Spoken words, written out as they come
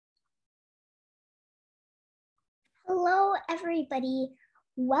Hello everybody,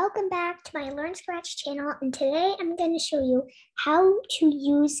 welcome back to my Learn Scratch channel, and today I'm going to show you how to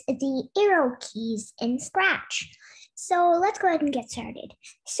use the arrow keys in Scratch. So let's go ahead and get started.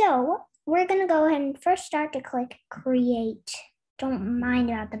 So we're going to go ahead and first start to click create. Don't mind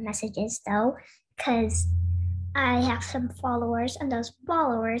about the messages though, because I have some followers and those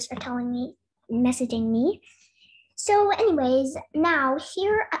followers are messaging me. So anyways, now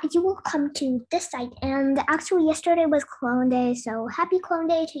here you will come to this site, and actually yesterday was clone day, so happy clone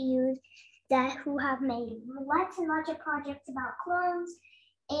day to you that who have made lots and lots of projects about clones,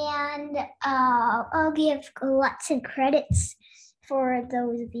 and I'll give lots of credits for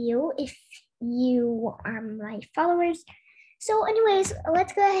those of you if you are my followers. So anyways,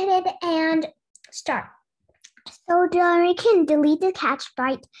 let's go ahead and start. So we can delete the cat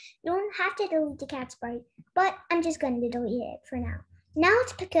sprite. You don't have to delete the cat sprite, but I'm just going to delete it for now. Now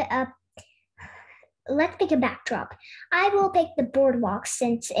let's pick it up. Let's pick a backdrop. I will pick the boardwalk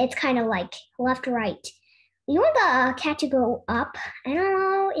since it's kind of like left, right. We want the cat to go up. I don't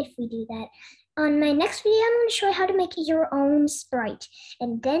know if we do that. On my next video, I'm going to show you how to make your own sprite.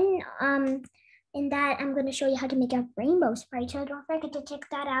 And then in that, I'm going to show you how to make a rainbow sprite. So don't forget to check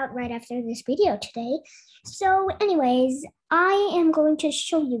that out right after this video today. So anyways, I am going to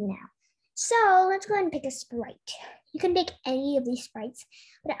show you now. So let's go ahead and pick a sprite. You can pick any of these sprites,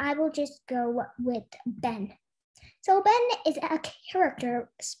 but I will just go with Ben. So Ben is a character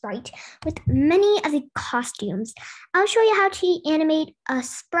sprite with many of the costumes. I'll show you how to animate a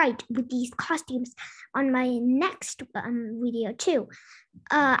sprite with these costumes on my next video too.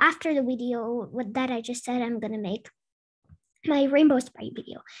 After the video that I just said, I'm gonna make my rainbow sprite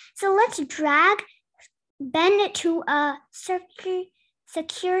video. So let's drag Ben to a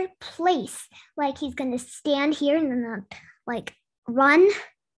secure place. Like he's gonna stand here and then like run.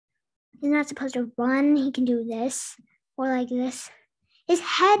 He's not supposed to run. He can do this or like this. His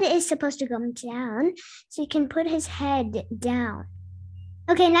head is supposed to go down, so you can put his head down.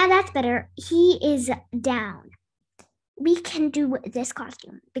 Okay, now that's better. He is down. We can do this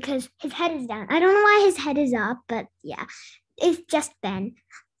costume because his head is down. I don't know why his head is up, but yeah, it's just Ben.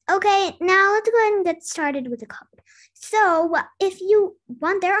 Okay, now let's go ahead and get started with the code. So if you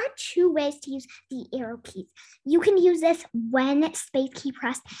want, there are two ways to use the arrow keys. You can use this when space key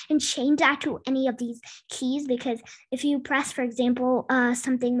pressed and change that to any of these keys, because if you press, for example,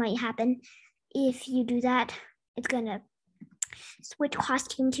 something might happen. If you do that, it's gonna switch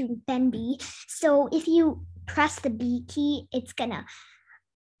costume to Ben B. So if you press the B key, it's gonna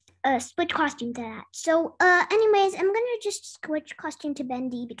switch costume to that. So anyways, I'm gonna just switch costume to Ben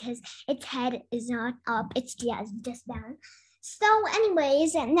D because its head is not up, it's just down. So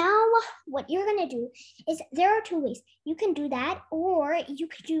anyways, now what you're gonna do is there are two ways. You can do that, or you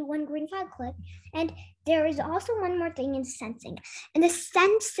could do one green flag click. And there is also one more thing in sensing. In the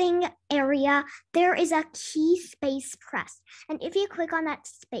sensing area, there is a key space pressed. And if you click on that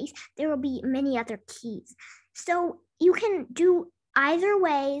space, there will be many other keys. So you can do either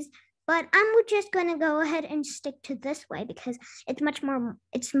ways, but I'm just gonna go ahead and stick to this way because it's much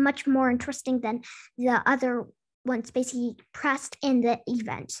more interesting than the other one spacey pressed in the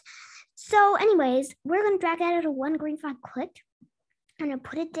event. So anyways, we're gonna drag that to one green flag click. I'm gonna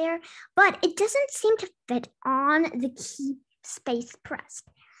put it there, but it doesn't seem to fit on the key space pressed.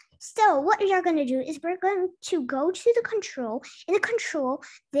 So what we are going to do is we're going to go to the control. In the control,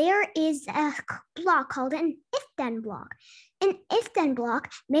 there is a block called an if-then block. An if-then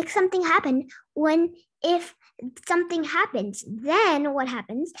block makes something happen if something happens. Then what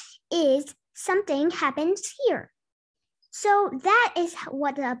happens is something happens here. So that is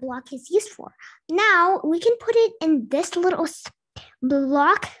what the block is used for. Now we can put it in this little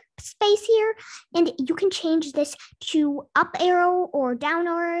block space here, and you can change this to up arrow or down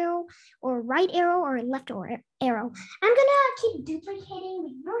arrow or right arrow or left arrow. I'm gonna keep duplicating,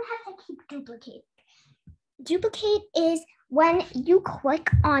 but you don't have to keep duplicating. Duplicate is when you click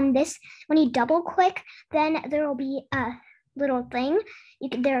on this, when you double click, then there will be a little thing.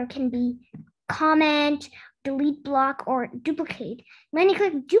 There can be comment, delete block, or duplicate. When you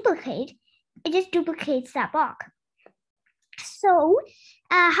click duplicate, it just duplicates that block. So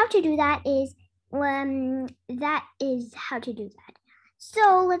how to do that is how to do that.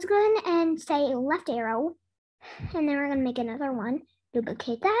 So let's go ahead and say left arrow, and then we're gonna make another one,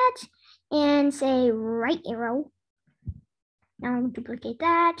 duplicate that, and say right arrow. Now duplicate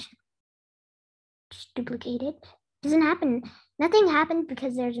that, just duplicate it. Doesn't happen, nothing happened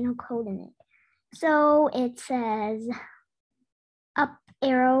because there's no code in it. So it says up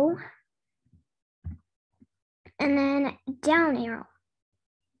arrow, and then down arrow.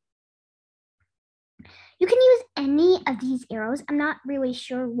 You can use any of these arrows. I'm not really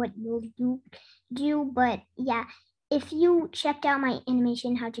sure what you'll do, but yeah, if you checked out my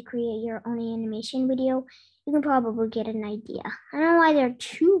animation, how to create your own animation video, you can probably get an idea. I don't know why there are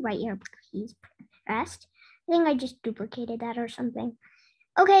 2 right arrow keys pressed. I think I just duplicated that or something.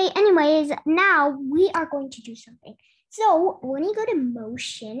 Okay, anyways, now we are going to do something. So when you go to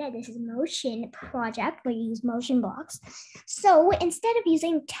motion, this is motion project where you use motion blocks. So instead of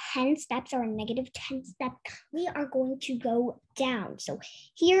using 10 steps or a negative 10 step, we are going to go down. So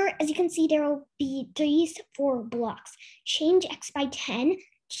here, as you can see, there will be these 4 blocks. Change X by 10,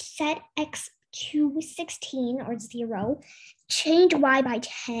 set X to 16 or 0, change Y by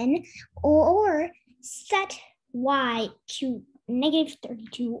 10, or set Y to negative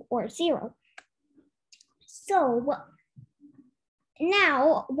 32 or 0. So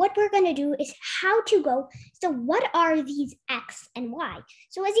now what we're going to do is how to go. So what are these X and Y?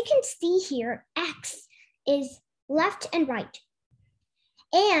 So as you can see here, X is left and right,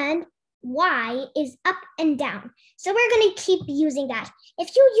 and Y is up and down. So we're going to keep using that.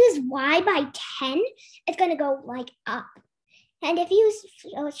 If you use Y by 10, it's going to go like up. And if you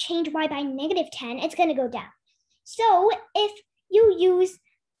change Y by negative 10, it's going to go down. So if you use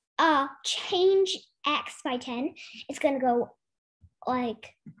change X by 10, it's going to go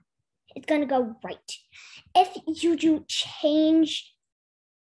like, it's going to go right. If you do change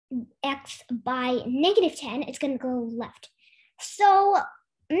X by negative 10, it's going to go left. So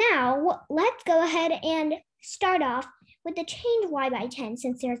now let's go ahead and start off with the change Y by 10.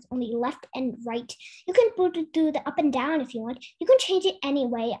 Since there's only left and right, you can do the up and down if you want. You can change it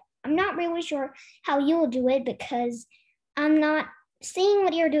anyway. I'm not really sure how you will do it because I'm not seeing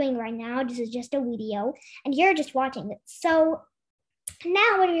what you're doing right now. This is just a video and you're just watching it. So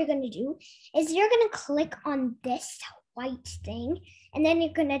now what you're going to do is you're going to click on this white thing and then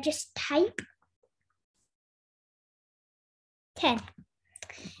you're going to just type 10.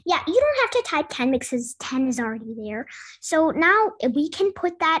 Yeah, you don't have to type 10 because 10 is already there. So now we can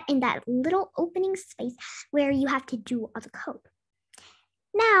put that in that little opening space where you have to do all the code.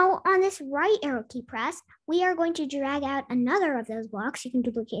 Now, on this right arrow key press, we are going to drag out another of those blocks. You can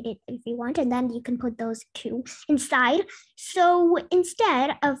duplicate it if you want, and then you can put those 2 inside. So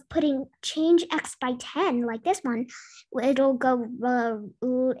instead of putting change X by 10 like this one, it'll go,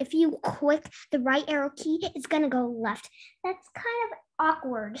 if you click the right arrow key, it's going to go left. That's kind of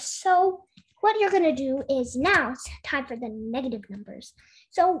awkward. So what you're going to do is now it's time for the negative numbers.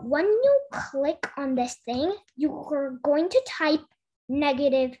 So when you click on this thing, you're going to type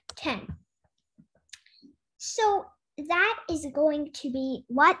negative 10. So that is going to be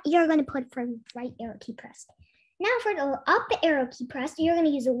what you're going to put for right arrow key pressed. Now for the up arrow key pressed, you're going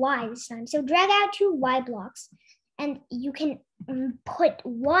to use a Y this time. So drag out 2 Y blocks and you can put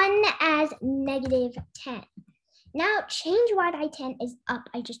 1 as negative 10. Now change Y by 10 is up.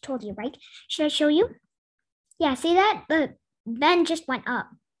 I just told you, right? Should I show you? Yeah, see that? The Ben just went up.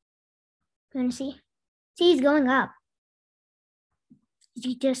 You want to see? See, he's going up.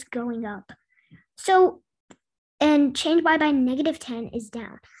 He's just going up. So, and change Y by negative 10 is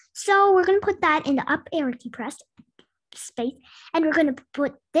down. So we're going to put that in the up arrow key pressed space, and we're going to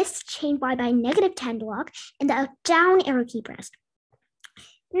put this change Y by negative 10 block in the down arrow key pressed.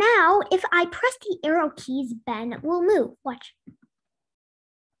 Now, if I press the arrow keys, Ben will move. Watch.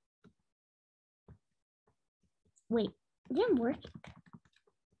 Wait, it didn't work.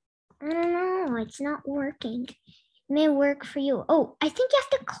 I don't know, it's not working. It may work for you. Oh, I think you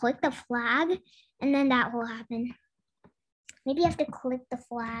have to click the flag and then that will happen. Maybe you have to click the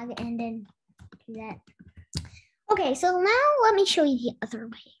flag and then do that. Okay, so now let me show you the other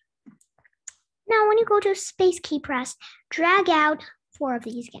way. Now, when you go to space key press, drag out 4 of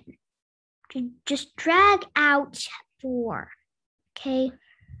these again. Just drag out 4, okay?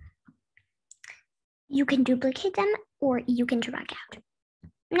 You can duplicate them or you can drag out.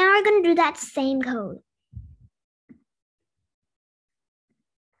 Now we're going to do that same code.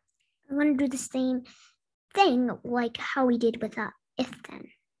 I'm going to do the same thing like how we did with the if then.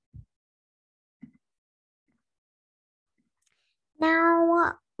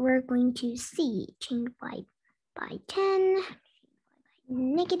 Now we're going to see change Y by 10,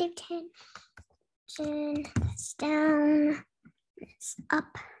 negative 10, then that's down, that's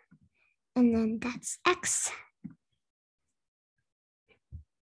up, and then that's X.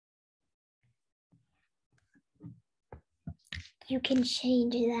 You can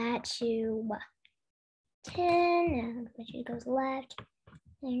change that to 10, which goes left,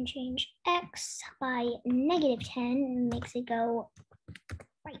 and change X by negative 10, makes it go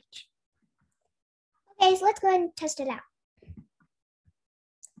right. Okay, so let's go ahead and test it out.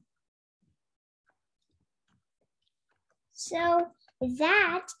 So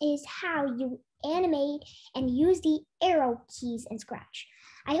that is how you animate and use the arrow keys in Scratch.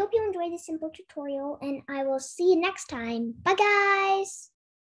 I hope you enjoyed this simple tutorial, and I will see you next time. Bye, guys.